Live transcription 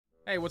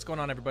Hey, what's going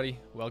on, everybody?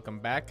 Welcome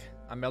back.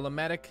 I'm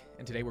Melomatic,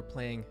 and today we're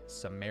playing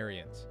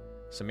Sumerians.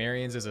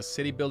 Sumerians is a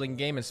city-building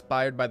game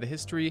inspired by the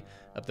history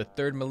of the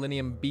 3rd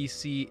millennium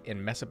BC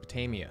in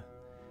Mesopotamia.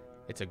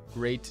 It's a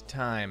great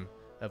time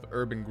of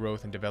urban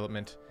growth and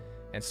development,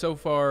 and so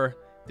far,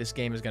 this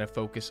game is going to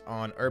focus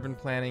on urban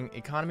planning,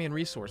 economy, and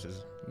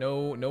resources.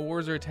 No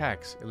wars or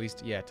attacks, at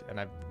least yet,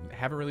 and I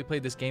haven't really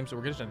played this game, so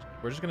we're just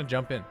going to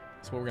jump in.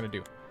 That's what we're going to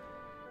do.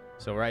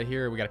 So right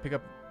here, we got to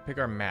pick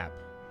our map.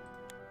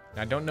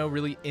 Now, I don't know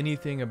really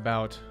anything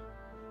about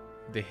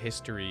the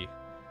history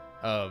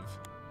of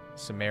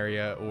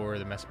Sumeria or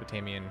the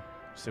Mesopotamian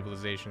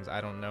civilizations. I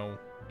don't know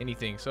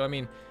anything. So, I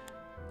mean,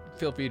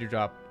 feel free to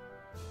drop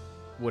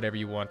whatever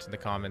you want in the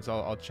comments.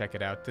 I'll check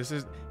it out.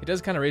 It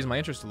does kind of raise my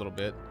interest a little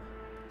bit.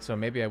 So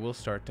maybe I will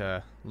start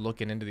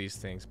looking into these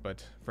things.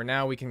 But for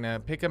now, we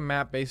can pick a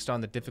map based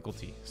on the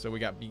difficulty. So we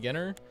got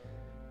beginner,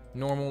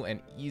 normal,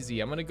 and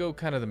easy. I'm going to go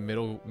kind of the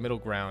middle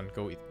ground,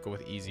 go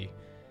with easy.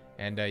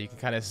 And you can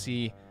kind of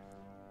see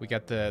we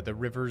got the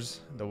rivers,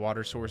 the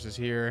water sources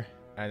here,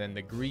 and then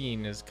the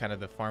green is kind of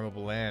the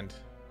farmable land.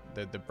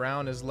 The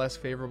brown is less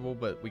favorable,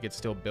 but we could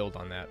still build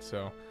on that.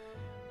 So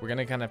we're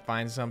gonna kind of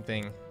find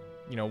something,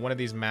 you know, one of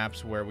these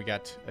maps where we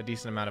got a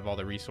decent amount of all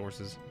the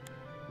resources.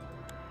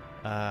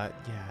 Yeah,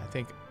 I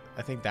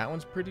think that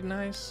one's pretty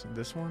nice.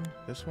 This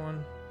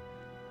one.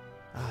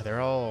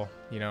 They're all,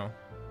 you know,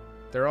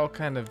 they're all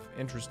kind of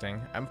interesting.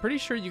 I'm pretty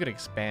sure you could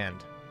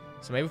expand.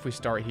 So maybe if we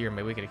start here,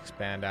 maybe we could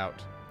expand out.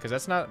 Because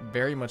that's not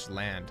very much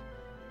land.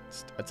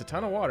 It's a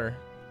ton of water.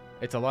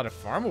 It's a lot of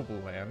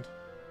farmable land.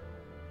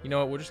 You know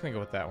what? We're just gonna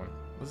go with that one.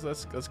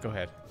 Let's go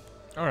ahead.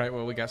 All right.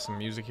 Well, we got some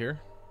music here.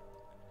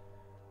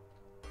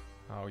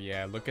 Oh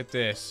yeah, look at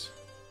this.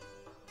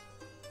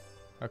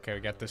 Okay, we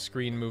got the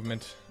screen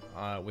movement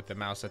with the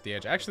mouse at the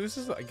edge. Actually, this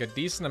is like a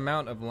decent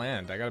amount of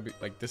land. I gotta be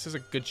like, this is a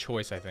good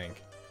choice, I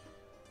think.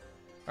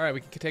 All right, we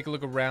can take a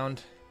look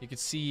around. You can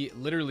see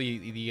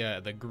literally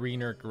the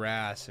greener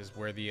grass is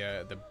where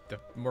the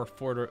more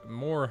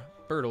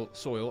fertile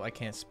soil, I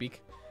can't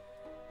speak,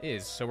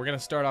 is. So we're gonna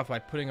start off by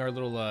putting our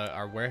little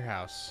our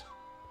warehouse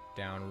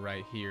down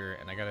right here,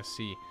 and I gotta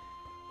see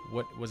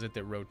what was it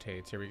that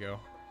rotates. Here we go.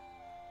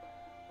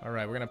 All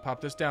right, we're gonna pop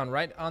this down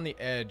right on the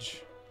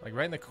edge, like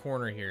right in the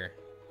corner here.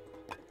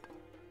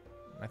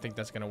 I think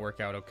that's gonna work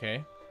out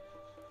okay.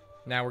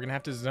 Now we're gonna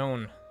have to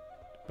zone,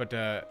 but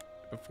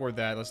before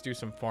that, let's do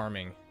some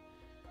farming.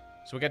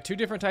 So we got two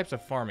different types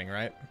of farming,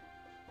 right?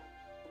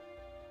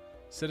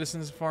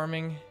 Citizens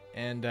farming,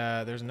 and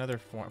there's another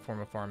form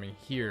of farming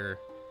here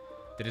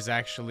that is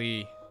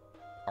actually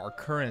our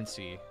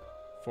currency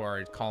for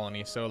our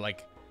colony. So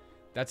like,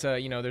 that's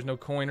you know, there's no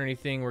coin or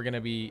anything. We're gonna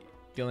be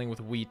dealing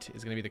with wheat.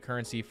 Is gonna be the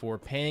currency for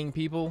paying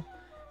people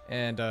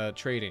and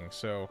trading.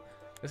 So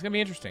it's gonna be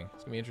interesting.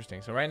 It's gonna be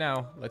interesting. So right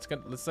now, let's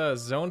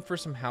zone for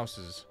some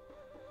houses.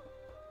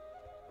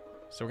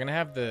 So we're gonna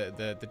have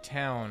the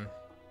town,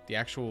 the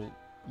actual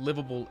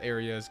livable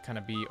areas kind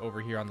of be over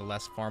here on the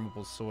less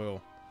farmable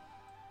soil.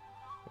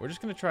 We're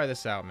just gonna try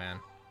this out, man.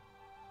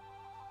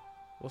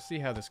 We'll see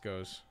how this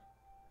goes.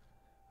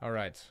 All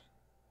right,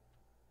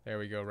 there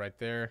we go, right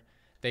there.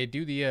 They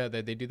do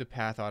the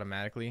path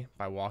automatically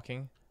by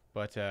walking,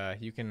 but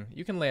you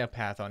can lay a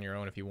path on your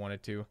own if you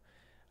wanted to.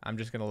 I'm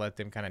just gonna let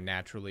them kind of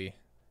naturally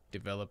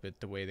develop it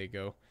the way they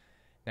go.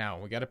 Now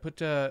we got to put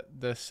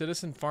the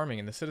citizen farming,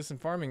 and the citizen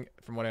farming,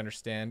 from what I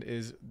understand,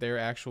 is their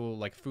actual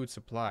like food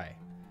supply.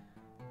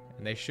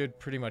 And they should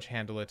pretty much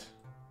handle it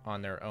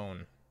on their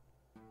own.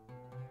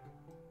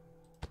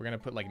 We're gonna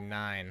put like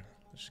 9.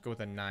 Let's just go with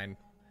a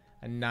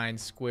 9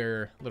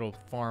 square little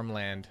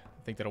farmland.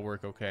 I think that'll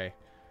work okay.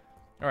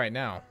 All right,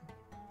 now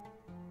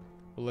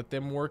we'll let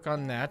them work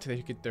on that.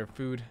 They get their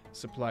food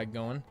supply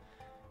going.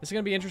 This is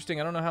gonna be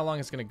interesting. I don't know how long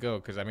it's gonna go,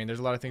 because I mean, there's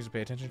a lot of things to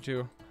pay attention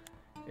to.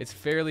 It's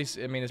fairly,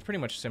 I mean, it's pretty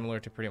much similar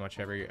to pretty much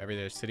every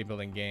other city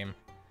building game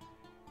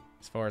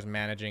as far as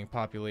managing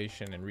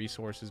population and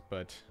resources,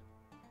 but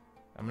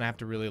I'm gonna have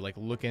to really like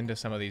look into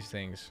some of these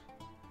things,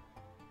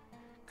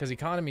 because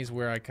economy is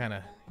where I kind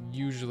of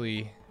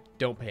usually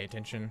don't pay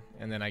attention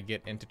and then I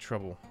get into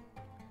trouble.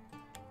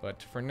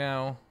 But for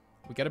now,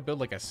 we got to build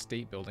like a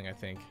state building, I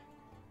think.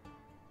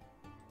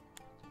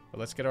 But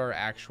let's get our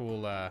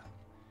actual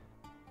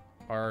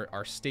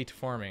our state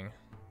farming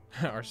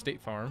our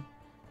state farm.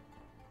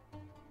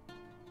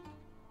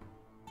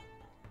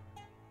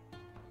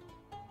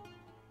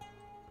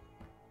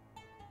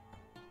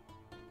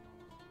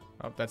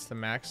 Oh, that's the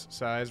max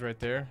size right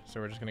there.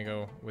 So we're just gonna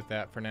go with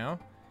that for now.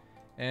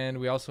 And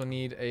we also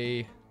need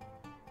a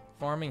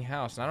farming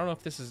house. And I don't know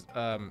if this is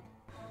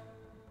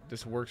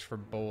this works for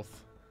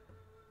both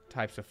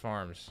types of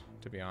farms,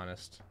 to be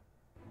honest.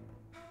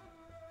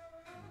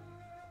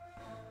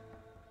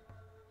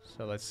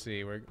 So let's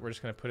see. We're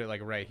just gonna put it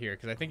like right here,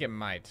 because I think it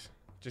might,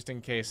 just in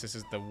case this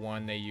is the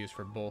one they use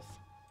for both.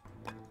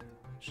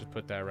 Just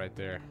put that right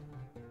there.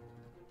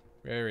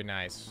 Very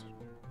nice.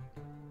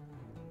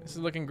 This is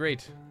looking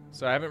great.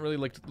 So I haven't really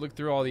looked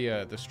through all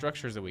the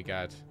structures that we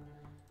got.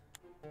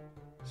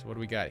 So what do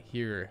we got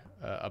here?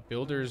 A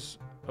builder's...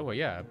 Oh,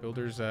 yeah, a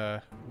builder's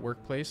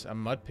workplace. A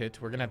mud pit.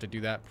 We're going to have to do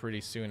that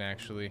pretty soon,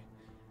 actually.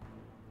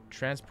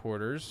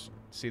 Transporters.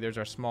 See, there's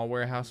our small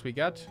warehouse we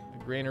got.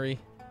 A granary.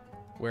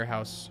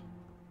 Warehouse.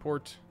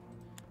 Port.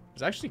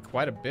 There's actually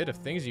quite a bit of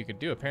things you could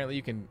do. Apparently,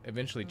 you can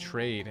eventually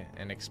trade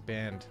and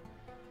expand.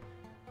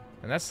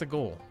 And that's the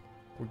goal.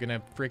 We're going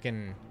to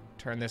freaking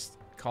turn this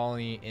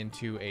colony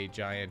into a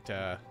giant...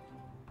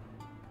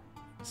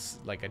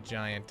 like a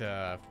giant...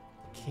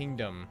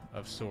 kingdom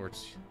of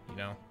sorts, you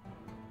know.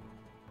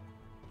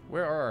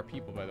 Where are our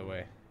people, by the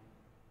way?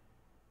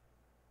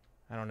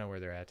 I don't know where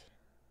they're at.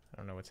 I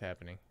don't know what's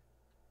happening.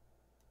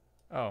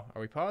 Oh, are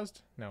we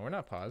paused? No, we're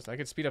not paused. I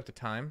could speed up the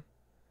time.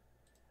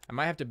 I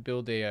might have to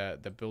build a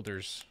the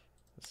builders.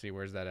 Let's see,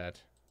 where's that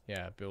at?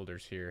 Yeah,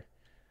 builders here.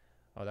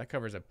 Oh, that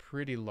covers a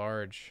pretty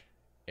large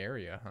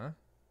area, huh?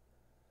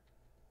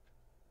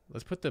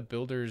 Let's put the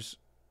builders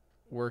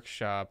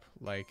workshop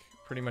like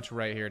pretty much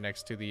right here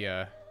next to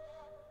the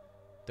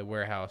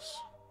warehouse,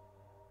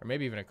 or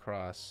maybe even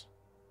across.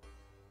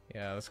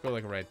 Yeah, let's go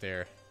like right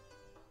there,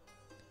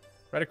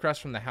 right across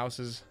from the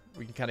houses.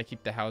 We can kind of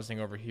keep the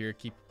housing over here,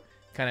 keep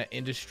kind of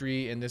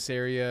industry in this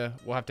area.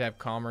 We'll have to have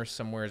commerce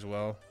somewhere as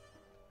well.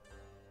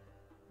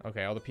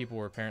 Okay, all the people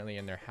were apparently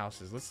in their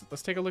houses.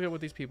 Let's take a look at what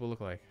these people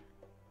look like.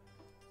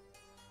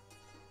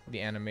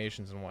 The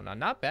animations and whatnot,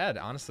 not bad,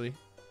 honestly.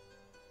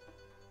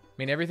 I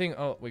mean, everything.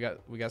 Oh, we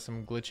got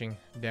some glitching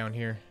down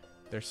here.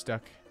 They're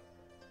stuck.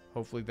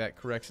 Hopefully that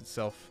corrects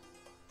itself.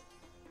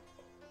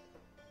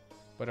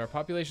 But our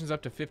population's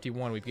up to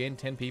 51. We've gained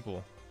 10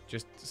 people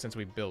just since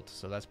we built,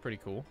 so that's pretty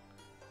cool.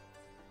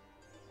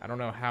 I don't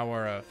know how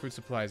our food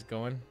supply is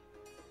going.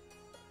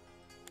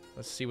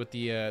 Let's see what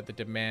the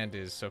demand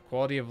is. So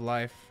quality of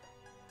life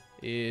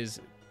is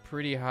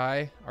pretty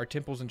high. Our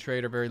temples and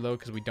trade are very low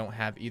because we don't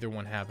have either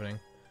one happening.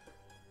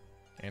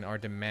 And our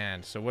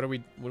demand. So what do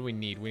we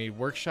need? We need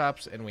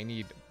workshops and we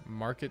need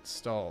market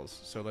stalls.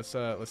 So let's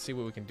see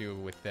what we can do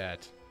with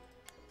that.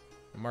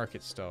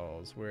 Market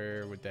stalls,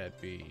 where would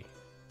that be?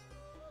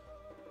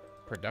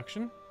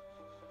 Production?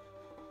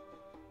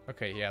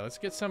 Okay, yeah, let's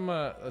get some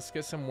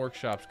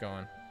workshops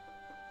going.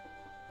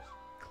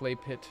 Clay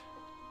pit.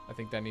 I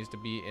think that needs to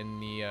be in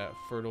the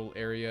fertile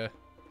area.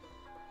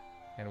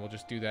 And we'll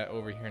just do that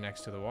over here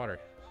next to the water.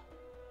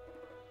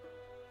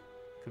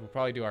 Cause we'll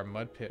probably do our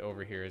mud pit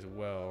over here as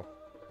well.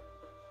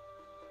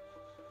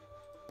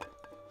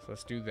 So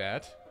let's do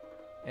that.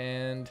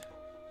 And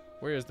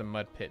where is the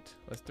mud pit?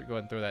 Let's go ahead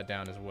and throw that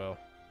down as well.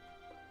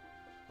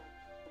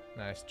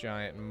 Nice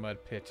giant mud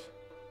pit.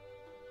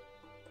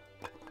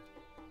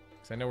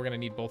 Because I know we're going to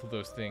need both of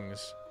those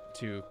things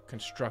to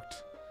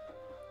construct.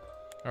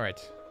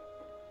 Alright.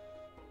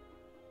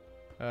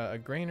 A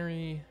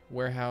granary,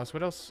 warehouse.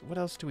 What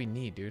else do we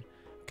need, dude?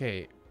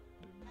 Okay.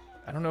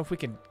 I don't know if we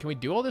can we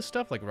do all this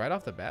stuff like right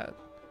off the bat?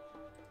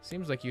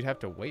 Seems like you'd have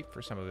to wait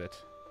for some of it.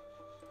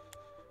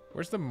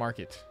 Where's the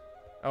market?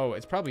 Oh,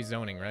 it's probably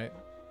zoning, right?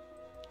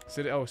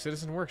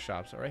 Citizen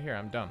workshops. Right here.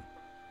 I'm dumb.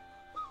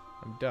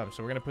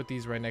 So we're going to put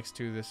these right next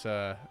to this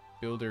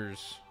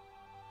builder's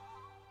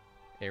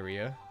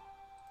area.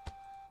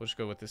 We'll just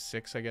go with the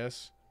 6, I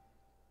guess.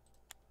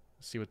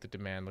 See what the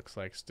demand looks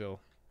like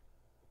still.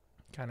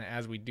 Kind of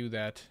as we do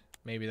that,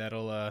 maybe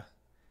that'll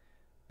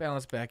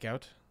balance back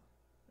out.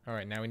 All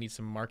right, now we need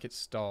some market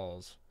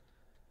stalls.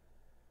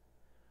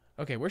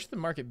 Okay, where should the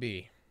market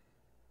be?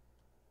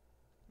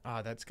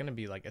 Ah, that's going to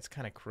be like, it's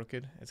kind of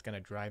crooked. It's going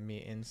to drive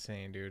me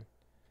insane, dude.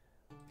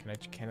 Can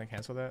I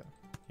cancel that?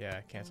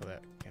 Yeah, cancel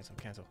that.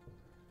 Cancel.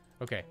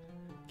 Okay,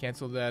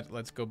 cancel that.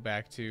 Let's go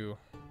back to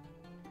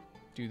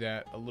do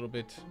that a little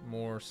bit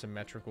more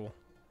symmetrical.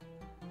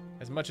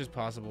 As much as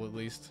possible, at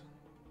least.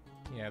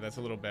 Yeah, that's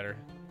a little better.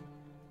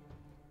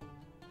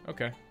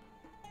 Okay.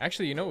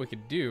 Actually, you know what we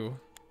could do?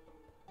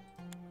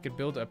 We could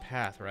build a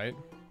path, right?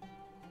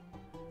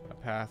 A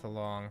path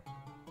along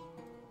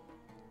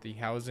the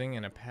housing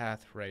and a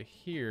path right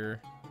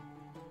here.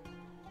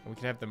 And we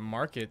could have the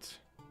market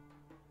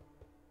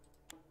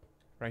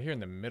right here in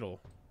the middle.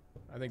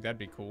 I think that'd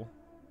be cool.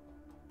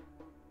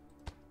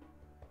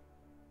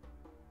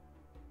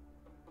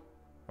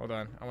 Hold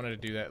on. I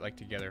wanted to do that like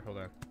together. Hold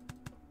on.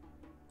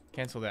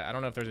 Cancel that. I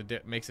don't know if there's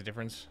makes a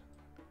difference.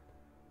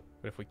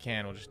 But if we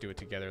can, we'll just do it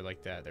together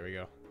like that. There we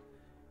go.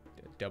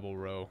 Double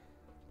row.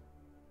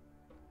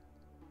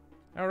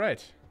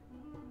 Alright.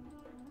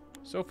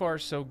 So far,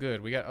 so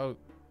good. We got... Oh,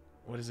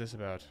 what is this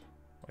about?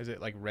 Why is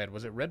it like red?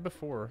 Was it red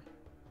before?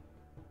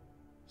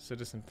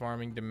 Citizen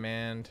farming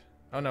demand.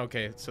 Oh, no,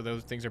 okay. So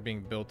those things are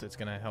being built. It's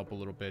going to help a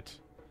little bit.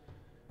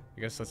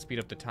 I guess let's speed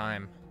up the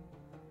time.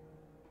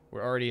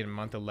 We're already in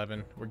month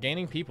 11. We're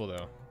gaining people,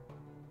 though.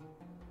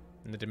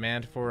 And the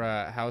demand for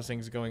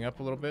housing's going up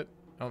a little bit.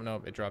 Oh, no,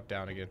 it dropped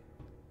down again.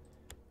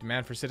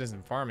 Demand for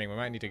citizen farming. We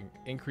might need to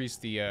increase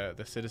the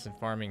citizen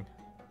farming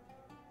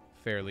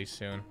fairly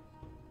soon.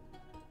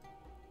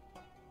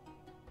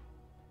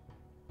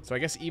 So I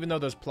guess even though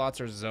those plots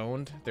are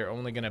zoned, they're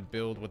only going to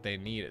build what they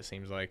need, it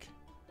seems like.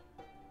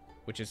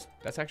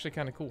 That's actually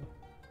kind of cool.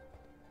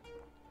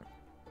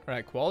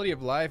 Alright, quality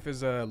of life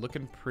is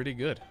looking pretty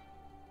good.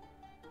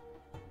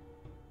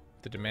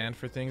 The demand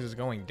for things is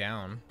going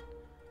down.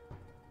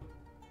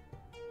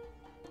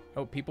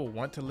 Oh, people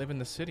want to live in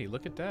the city.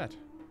 Look at that.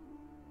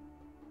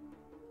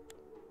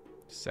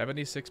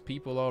 76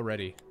 people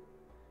already.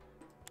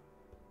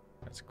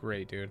 That's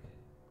great, dude.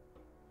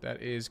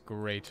 That is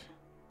great.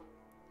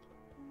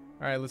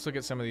 Alright, let's look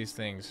at some of these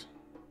things.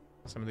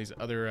 Some of these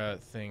other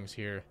things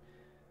here.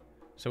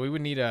 So we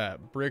would need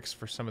bricks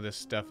for some of this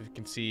stuff. If you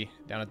can see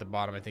down at the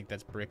bottom, I think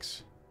that's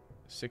bricks.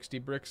 60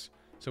 bricks.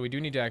 So we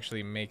do need to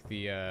actually make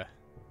the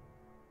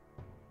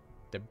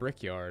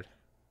brickyard.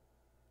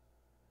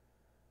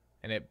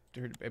 And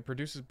it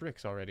produces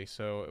bricks already.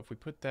 So if we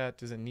put that,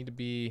 does it need to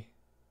be...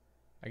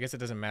 I guess it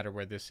doesn't matter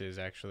where this is,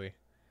 actually.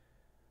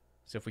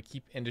 So if we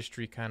keep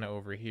industry kind of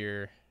over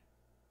here.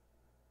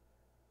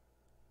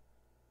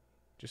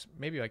 Just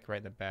maybe like right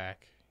in the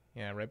back.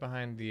 Yeah, right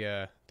behind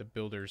the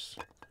builders.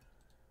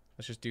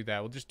 Let's just do that.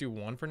 We'll just do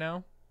one for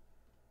now.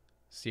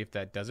 See if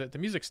that does it. The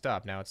music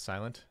stopped. Now it's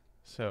silent.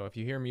 So if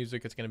you hear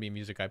music, it's going to be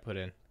music I put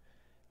in.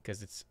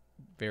 Because it's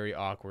very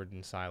awkward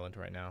and silent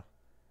right now.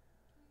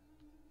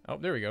 Oh,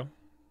 there we go.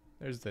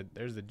 There's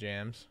the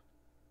jams.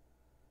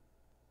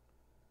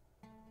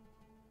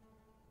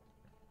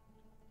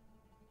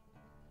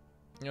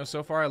 You know,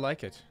 so far I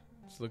like it.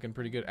 It's looking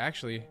pretty good.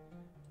 Actually,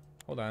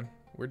 hold on.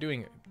 We're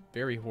doing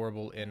very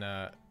horrible in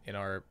our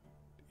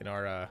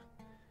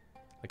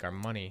like our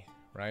money,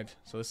 right?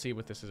 So let's see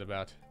what this is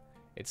about.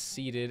 It's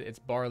seeded. It's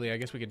barley. I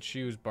guess we can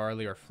choose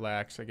barley or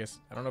flax. I guess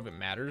I don't know if it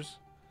matters,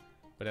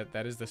 but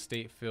that is the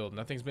state filled.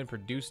 Nothing's been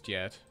produced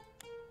yet.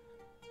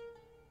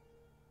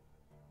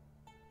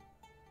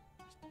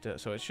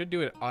 So it should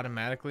do it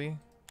automatically.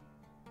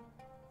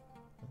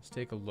 Let's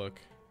take a look.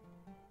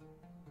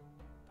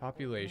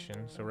 Population.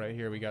 So right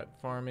here we got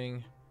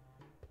farming.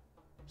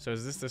 So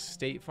is this the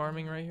state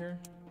farming right here?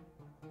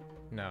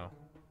 No.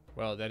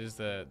 Well, that is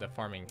the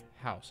farming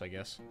house, I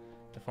guess.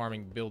 The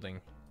farming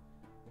building.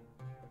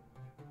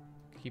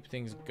 Keep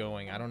things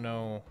going. I don't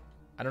know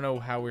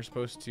how we're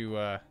supposed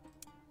to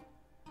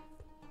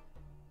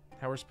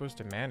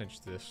manage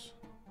this.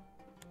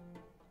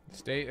 The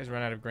state has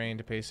run out of grain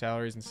to pay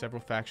salaries and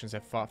several factions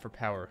have fought for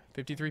power.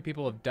 53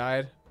 people have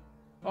died.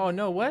 Oh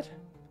no, what?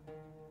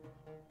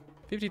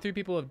 53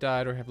 people have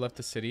died or have left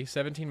the city.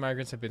 17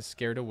 migrants have been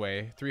scared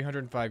away.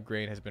 305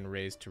 grain has been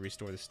raised to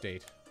restore the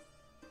state.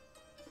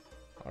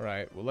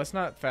 Alright, well let's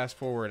not fast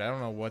forward. I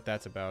don't know what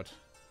that's about.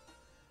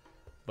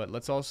 But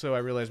let's also, I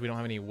realize we don't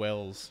have any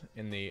wells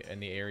in the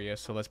area,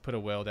 so let's put a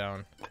well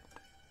down.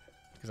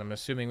 Because I'm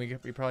assuming we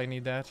probably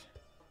need that.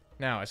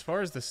 Now, as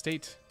far as the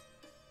state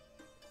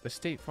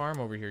farm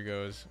over here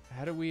goes,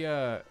 how do we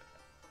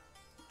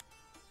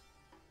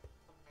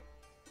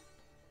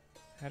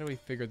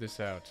figure this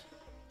out?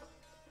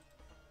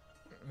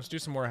 Let's do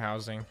some more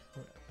housing.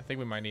 I think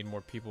we might need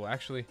more people.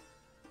 Actually,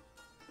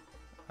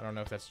 I don't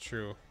know if that's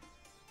true.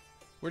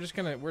 We're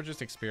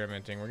just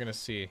experimenting. We're gonna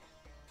see.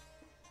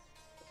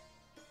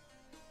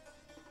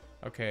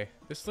 Okay,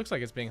 this looks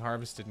like it's being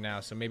harvested now,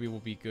 so maybe we'll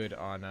be good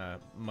on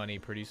money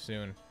pretty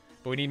soon.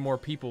 But we need more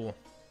people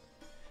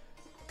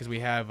because we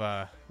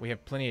have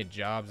plenty of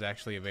jobs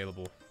actually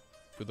available.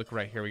 If we look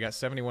right here, we got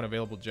 71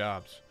 available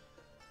jobs.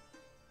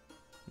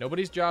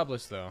 Nobody's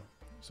jobless though,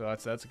 so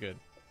that's good.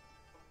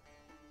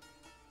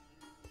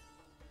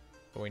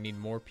 But we need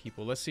more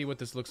people. Let's see what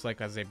this looks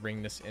like as they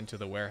bring this into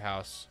the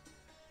warehouse.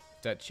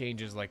 That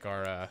changes like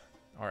our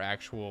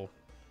actual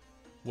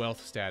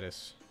wealth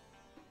status.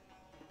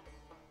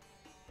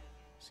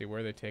 See,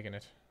 where are they taking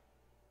it?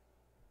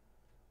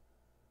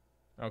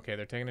 Okay,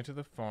 they're taking it to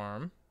the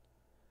farm.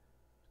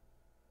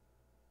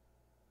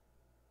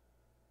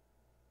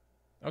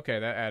 Okay,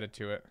 that added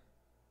to it.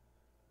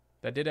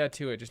 That did add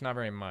to it, just not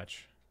very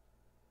much.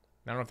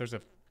 I don't know if there's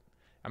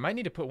I might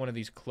need to put one of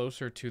these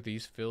closer to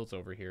these fields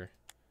over here.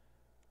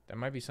 That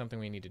might be something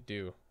we need to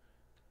do.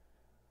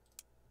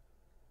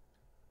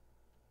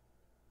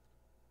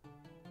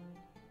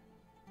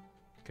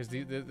 Because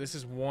this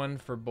is one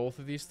for both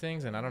of these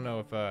things, and I don't know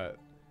if... there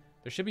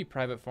should be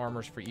private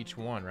farmers for each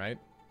one, right?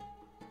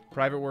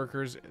 Private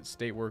workers,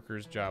 state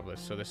workers, jobless.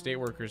 So the state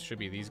workers should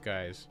be these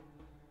guys.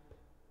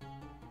 So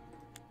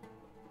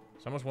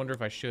I almost wonder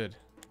if I should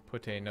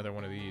put another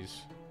one of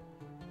these.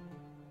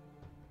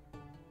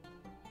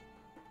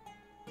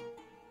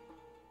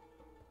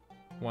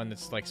 One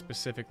that's like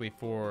specifically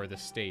for the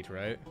state,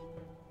 right?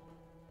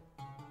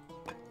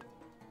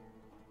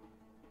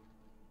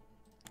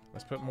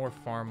 Let's put more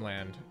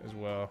farmland as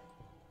well.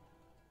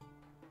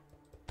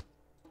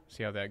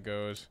 See how that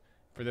goes.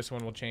 For this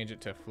one, we'll change it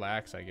to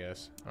flax, I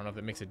guess. I don't know if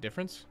that makes a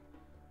difference.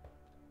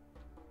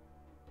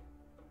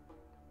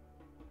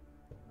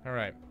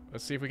 Alright,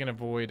 let's see if we can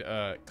avoid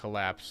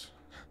collapse.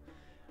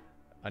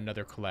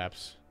 Another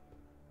collapse.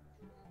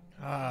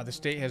 Ah, the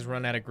state has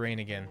run out of grain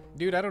again.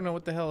 Dude, I don't know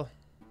what the hell.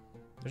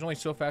 There's only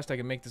so fast I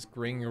can make this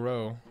grain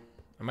grow.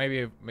 Or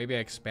maybe I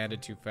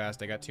expanded too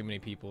fast. I got too many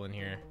people in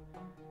here.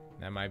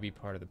 That might be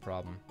part of the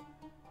problem.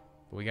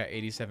 But we got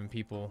 87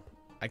 people.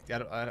 I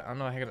don't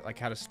know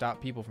how to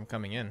stop people from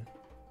coming in.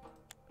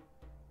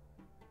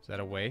 that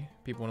a way?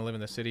 People want to live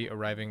in the city,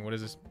 arriving. What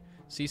is this?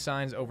 See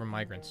signs over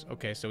migrants.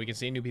 Okay, so we can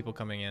see new people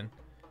coming in.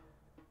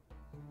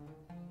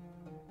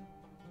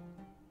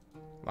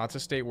 Lots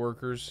of state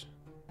workers.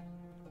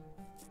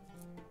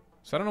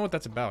 So I don't know what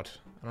that's about.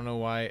 I don't know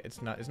why it's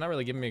not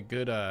really giving me a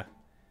good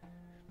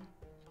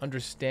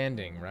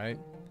understanding, right?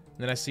 And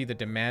then I see the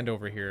demand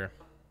over here.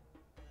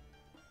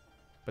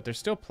 But there's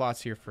still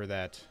plots here for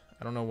that.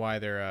 I don't know why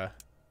they're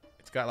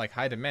it's got like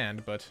high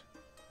demand, but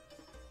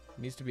it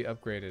needs to be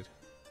upgraded.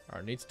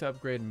 Or needs to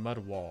upgrade mud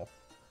wall.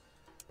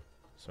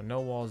 So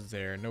no walls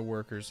there, no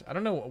workers. I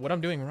don't know what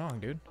I'm doing wrong,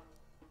 dude.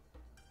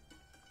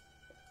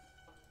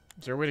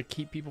 Is there a way to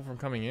keep people from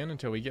coming in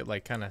until we get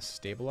like kind of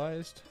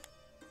stabilized?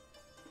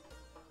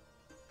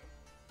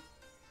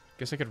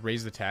 Guess I could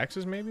raise the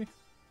taxes maybe?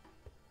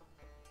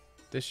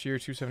 This year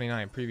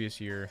 279,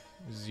 previous year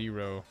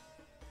 0.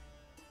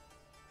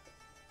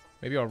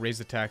 Maybe I'll raise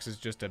the taxes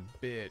just a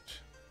bit.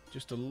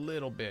 Just a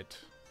little bit.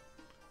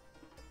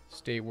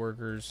 State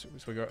workers.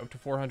 So we go up to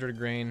 400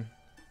 grain.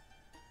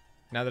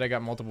 Now that I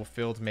got multiple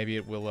fields, maybe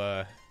it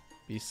will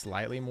be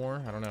slightly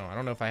more. I don't know. I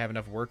don't know if I have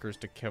enough workers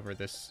to cover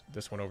this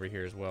one over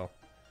here as well.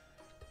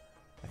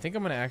 I think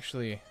I'm going to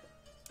actually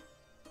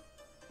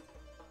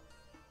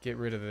get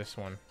rid of this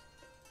one.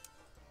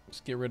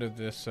 Let's get rid of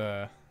this.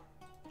 There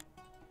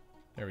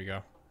we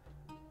go.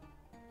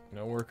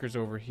 No workers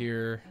over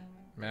here.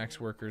 Max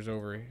workers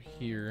over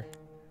here.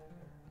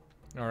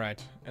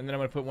 Alright. And then I'm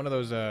going to put one of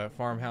those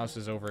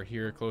farmhouses over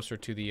here closer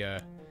to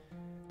the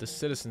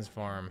citizens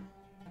farm.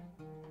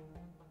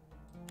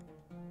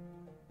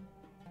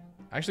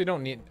 I actually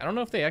don't need... I don't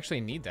know if they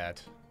actually need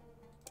that.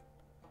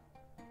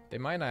 They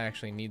might not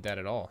actually need that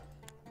at all.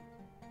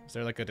 Is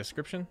there like a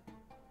description?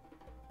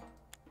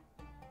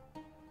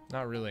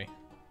 Not really.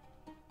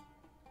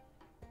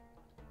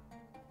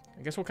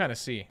 I guess we'll kind of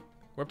see.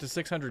 We're up to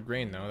 600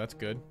 grain though. That's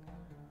good.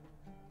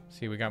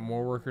 See, we got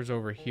more workers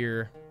over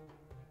here.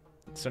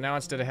 So now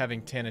instead of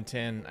having 10 and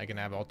 10, I can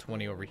have all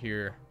 20 over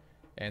here.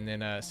 And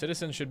then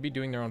citizens should be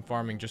doing their own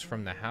farming just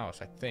from the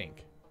house, I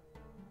think.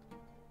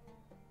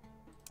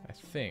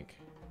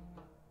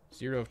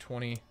 0 of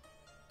 20,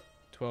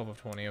 12 of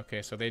 20.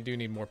 Okay, so they do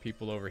need more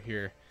people over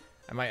here.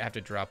 I might have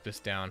to drop this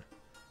down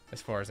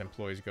as far as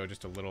employees go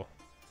just a little.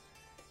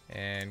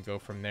 And go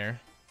from there.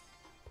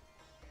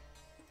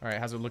 Alright,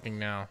 how's it looking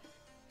now?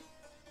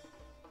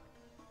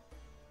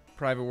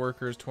 Private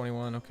workers,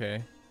 21,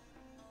 okay.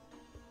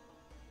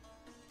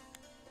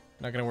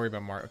 Not gonna worry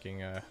about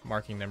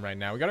marking them right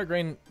now. We got our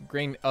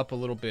grain up a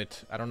little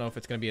bit. I don't know if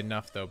it's gonna be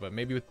enough though, but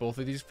maybe with both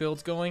of these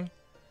fields going,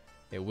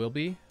 it will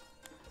be.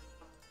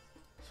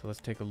 So let's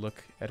take a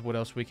look at what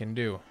else we can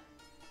do.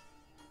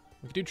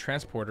 We can do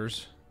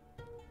transporters.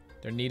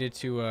 They're needed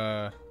to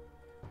oh,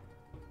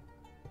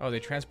 they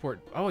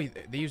transport. Oh,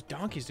 they use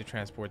donkeys to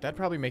transport. That'd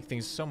probably make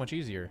things so much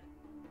easier.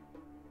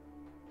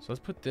 So let's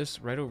put this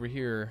right over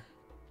here.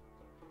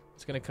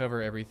 It's gonna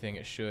cover everything.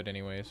 It should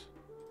anyways.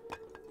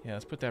 Yeah,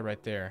 let's put that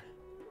right there.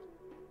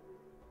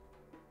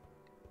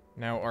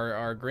 Now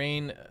our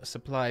grain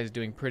supply is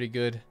doing pretty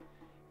good.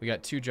 We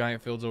got 2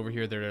 giant fields over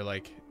here that are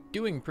like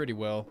doing pretty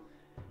well.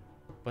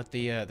 But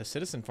the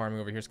citizen farming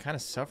over here is kind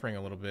of suffering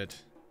a little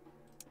bit.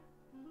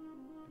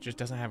 It just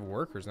doesn't have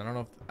workers. I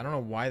don't know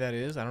why that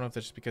is. I don't know if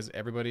that's just because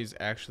everybody's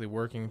actually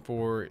working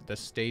for the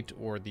state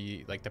or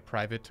the like the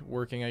private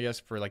working, I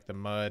guess, for like the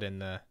mud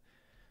and the,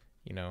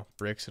 you know,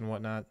 bricks and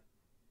whatnot.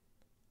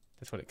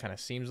 That's what it kind of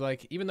seems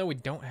like. Even though we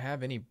don't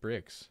have any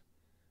bricks.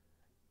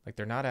 Like,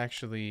 they're not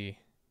actually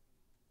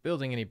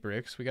building any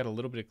bricks. We got a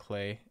little bit of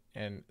clay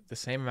and the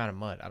same amount of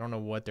mud. I don't know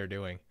what they're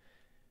doing.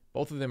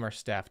 Both of them are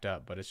staffed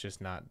up, but it's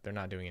just not... They're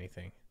not doing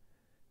anything.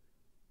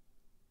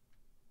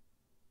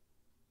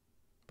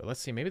 But let's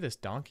see. Maybe this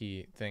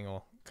donkey thing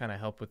will kind of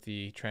help with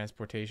the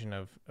transportation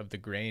of the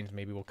grains.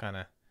 Maybe we'll kind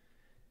of...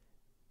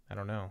 I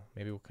don't know.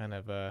 Maybe we'll kind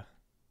of...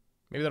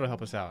 maybe that'll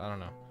help us out. I don't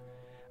know.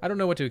 I don't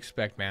know what to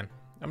expect, man.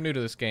 I'm new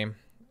to this game.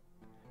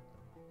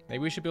 Maybe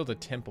we should build a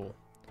temple.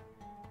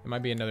 It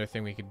might be another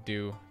thing we could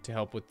do to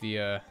help with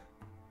the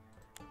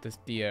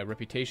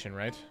reputation,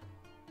 right?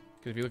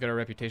 Because if you look at our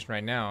reputation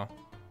right now,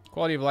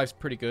 quality of life's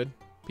pretty good.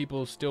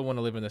 People still want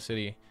to live in the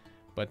city,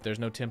 but there's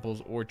no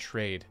temples or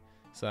trade.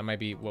 So that might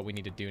be what we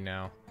need to do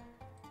now.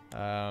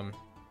 Let's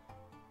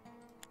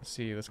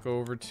see. Let's go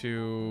over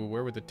to...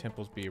 Where would the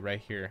temples be? Right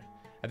here.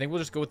 I think we'll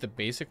just go with the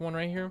basic one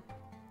right here.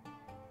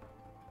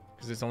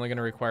 Because it's only going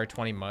to require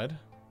 20 mud.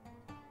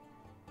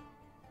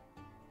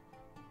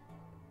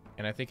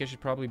 And I think it should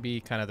probably be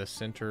kind of the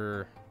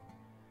center...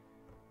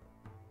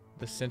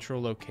 The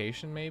central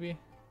location, maybe?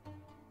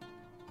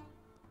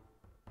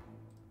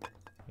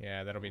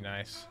 Yeah, that'll be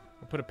nice.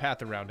 We'll put a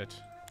path around it.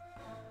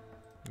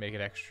 Make it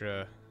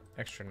extra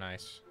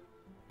nice.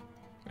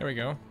 There we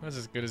go. That's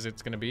as good as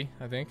it's going to be,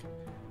 I think.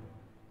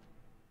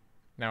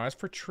 Now, as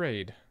for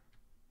trade...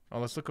 Oh,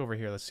 let's look over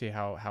here. Let's see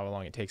how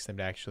long it takes them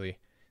to actually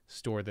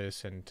store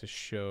this and to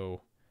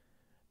show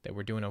that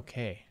we're doing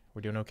okay.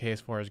 We're doing okay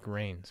as far as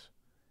grains.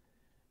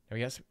 Now,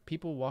 we got some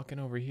people walking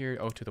over here.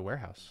 Oh, to the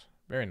warehouse.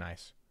 Very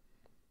nice.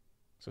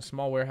 So,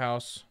 small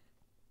warehouse.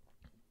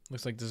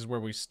 Looks like this is where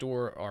we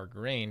store our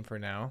grain for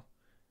now.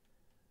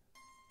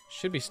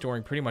 Should be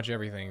storing pretty much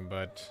everything,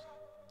 but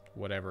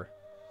whatever.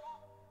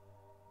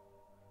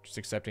 Just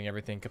accepting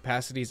everything.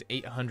 Capacity is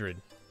 800. I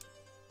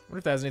wonder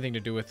if that has anything to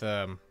do with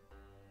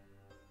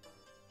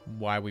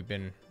why we've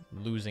been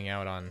losing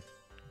out on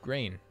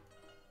grain.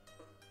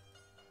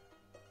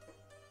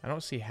 I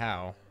don't see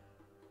how.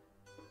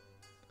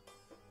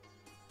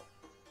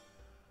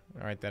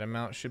 Alright, that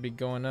amount should be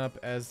going up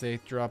as they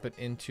drop it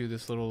into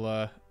this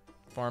little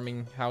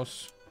farming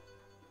house.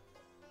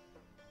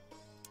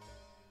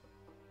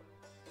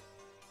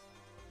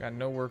 Got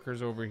no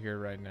workers over here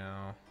right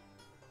now.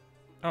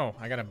 Oh,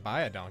 I gotta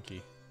buy a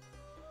donkey.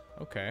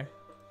 Okay.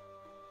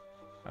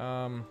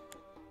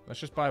 Let's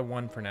just buy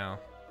one for now.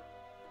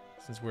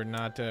 Since we're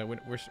not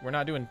we're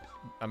not doing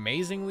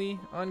amazingly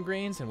on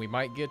grains, and we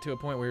might get to a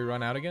point where we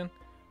run out again,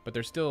 but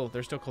they're still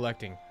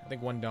collecting. I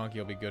think one donkey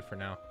will be good for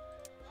now,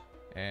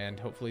 and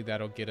hopefully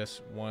that'll get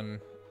us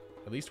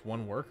at least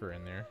one worker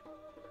in there.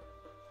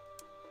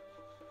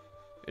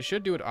 It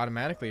should do it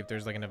automatically if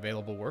there's like an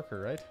available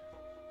worker, right?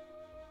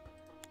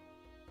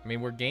 I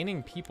mean, we're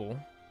gaining people.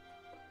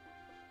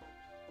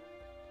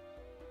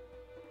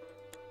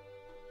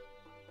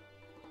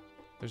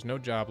 There's no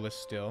job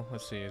list still.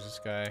 Let's see, is this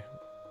guy...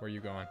 Where are you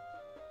going?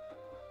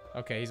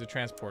 Okay, he's a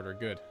transporter.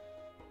 Good.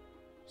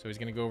 So he's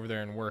going to go over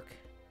there and work.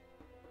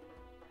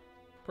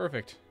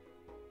 Perfect.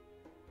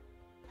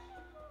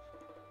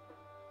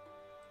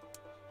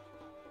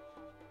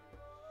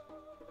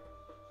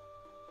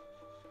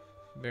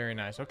 Very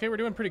nice. Okay, we're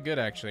doing pretty good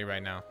actually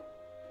right now.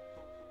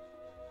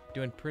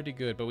 Doing pretty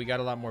good, but we got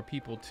a lot more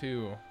people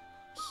too.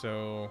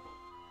 So...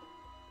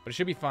 But it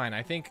should be fine.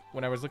 I think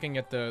when I was looking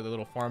at the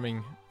little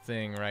farming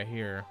thing right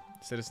here,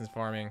 citizens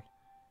farming,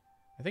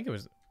 I think it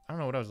was... I don't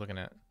know what I was looking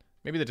at.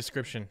 Maybe the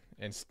description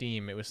in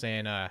Steam, it was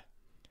saying the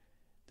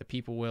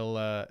people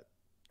will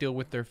deal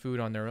with their food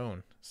on their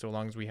own, so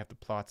long as we have the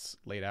plots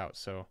laid out.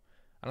 So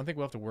I don't think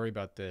we'll have to worry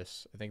about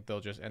this. I think they'll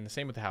just... And the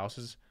same with the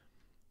houses,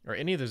 or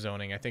any of the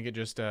zoning. I think it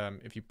just,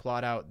 if you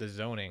plot out the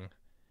zoning,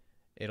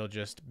 it'll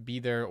just be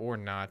there or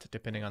not,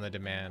 depending on the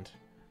demand.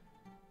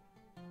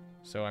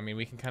 So, I mean,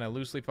 we can kind of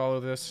loosely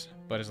follow this,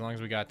 but as long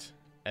as we got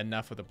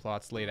enough of the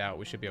plots laid out,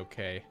 we should be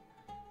okay.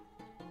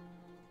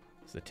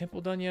 Is the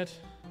temple done yet?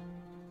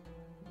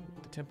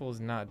 The temple is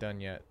not done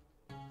yet.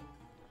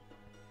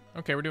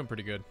 Okay, we're doing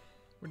pretty good.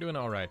 We're doing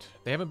all right.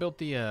 They haven't built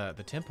the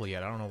temple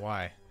yet. I don't know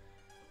why.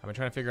 I've been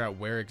trying to figure out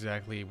where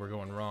exactly we're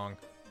going wrong.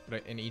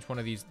 But in each one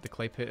of these, the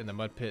clay pit and the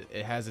mud pit,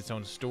 it has its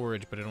own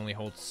storage, but it only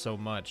holds so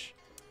much.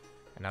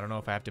 And I don't know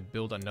if I have to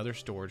build another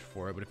storage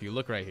for it, but if you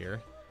look right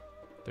here,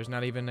 there's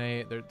not even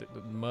a...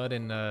 mud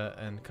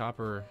and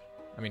copper...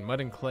 I mean,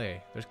 mud and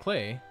clay. There's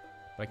clay,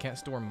 but I can't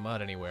store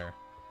mud anywhere.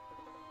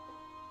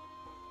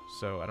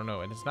 So, I don't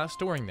know. And it's not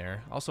storing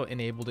there. Also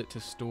enabled it to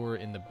store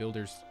in the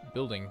builder's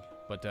building,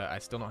 but I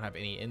still don't have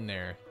any in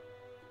there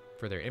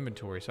for their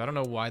inventory. So, I don't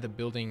know why the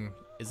building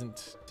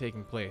isn't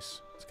taking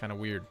place. It's kind of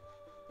weird.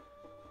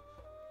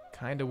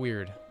 Kind of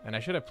weird. And I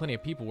should have plenty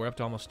of people. We're up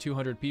to almost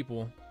 200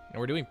 people. And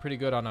we're doing pretty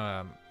good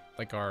on,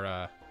 like,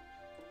 our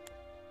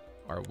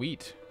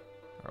wheat.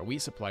 Our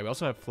wheat supply. We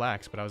also have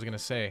flax, but I was going to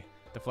say,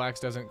 the flax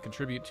doesn't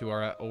contribute to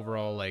our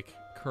overall, like,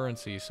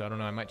 currency. So, I don't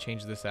know. I might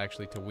change this,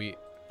 actually, to wheat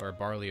or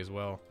barley as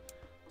well.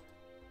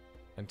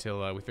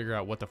 Until we figure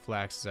out what the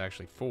flax is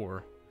actually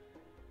for.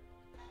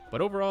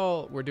 But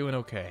overall, we're doing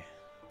okay.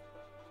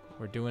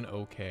 We're doing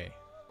okay.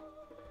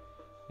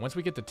 Once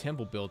we get the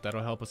temple built,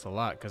 that'll help us a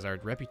lot, because our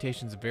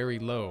reputation's very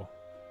low.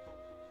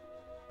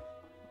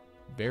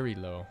 Very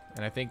low.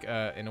 And I think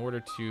in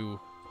order to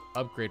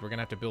upgrade, we're going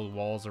to have to build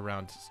walls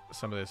around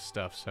some of this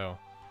stuff, so...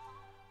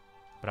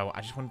 But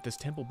I just wanted this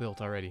temple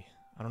built already.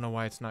 I don't know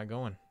why it's not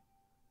going.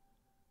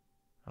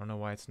 I don't know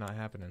why it's not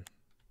happening.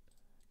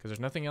 Because there's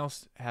nothing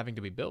else having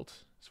to be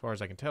built, as far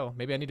as I can tell.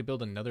 Maybe I need to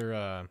build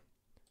another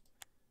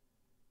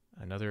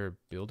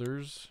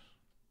builder's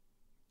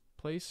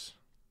place.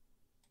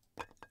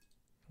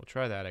 We'll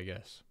try that, I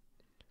guess.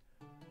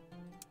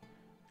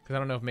 Because I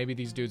don't know if maybe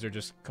these dudes are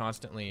just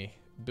constantly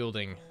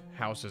building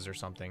houses or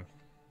something.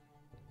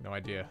 No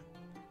idea.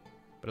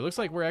 But it looks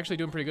like we're actually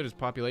doing pretty good as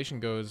population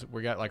goes.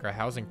 We got like our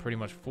housing pretty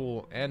much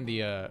full, and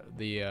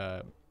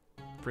the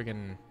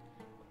friggin'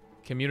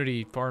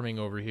 community farming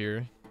over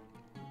here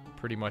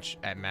pretty much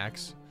at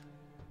max.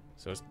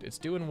 So it's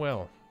doing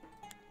well.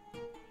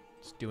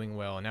 It's doing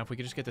well. And now if we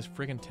could just get this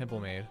friggin' temple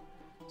made.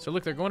 So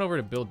look, they're going over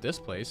to build this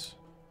place,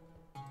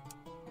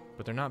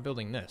 but they're not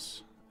building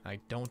this. I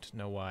don't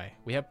know why.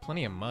 We have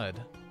plenty of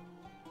mud.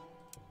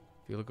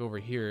 If you look over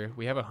here,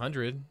 we have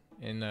 100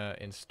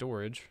 in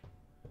storage.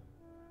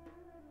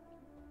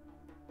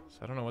 So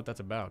I don't know what that's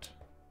about.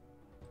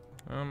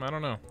 I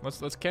don't know.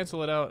 Let's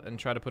cancel it out and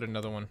try to put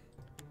another one.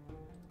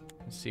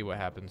 And see what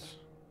happens.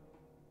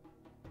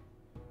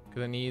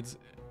 Because it needs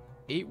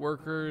 8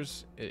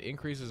 workers. It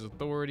increases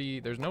authority.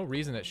 There's no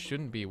reason it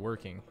shouldn't be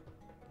working.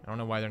 I don't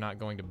know why they're not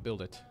going to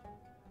build it.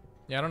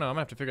 Yeah, I don't know. I'm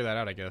going to have to figure that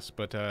out, I guess.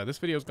 But this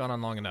video's gone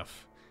on long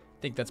enough.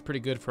 I think that's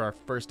pretty good for our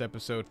first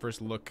episode,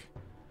 first look.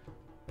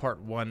 part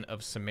 1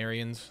 of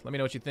Sumerians. Let me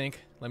know what you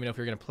think. Let me know if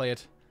you're going to play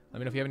it. Let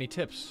me know if you have any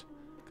tips,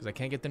 because I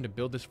can't get them to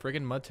build this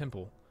friggin' mud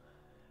temple.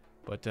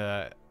 But,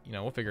 you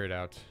know, we'll figure it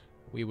out.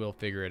 We will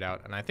figure it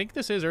out. And I think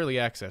this is early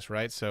access,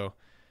 right? So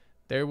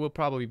there will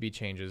probably be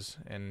changes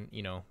and,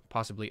 you know,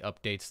 possibly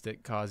updates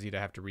that cause you to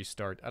have to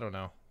restart. I don't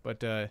know.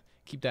 But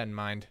keep that in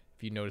mind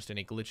if you noticed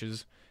any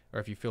glitches, or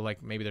if you feel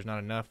like maybe there's not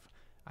enough.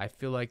 I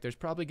feel like there's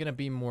probably going to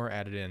be more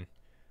added in.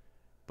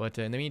 But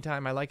in the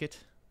meantime, I like it.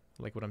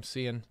 I like what I'm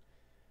seeing.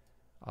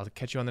 I'll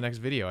catch you on the next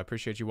video. I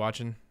appreciate you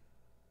watching.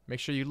 Make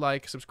sure you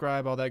like,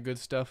 subscribe, all that good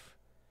stuff.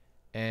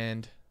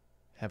 And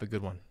have a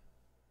good one.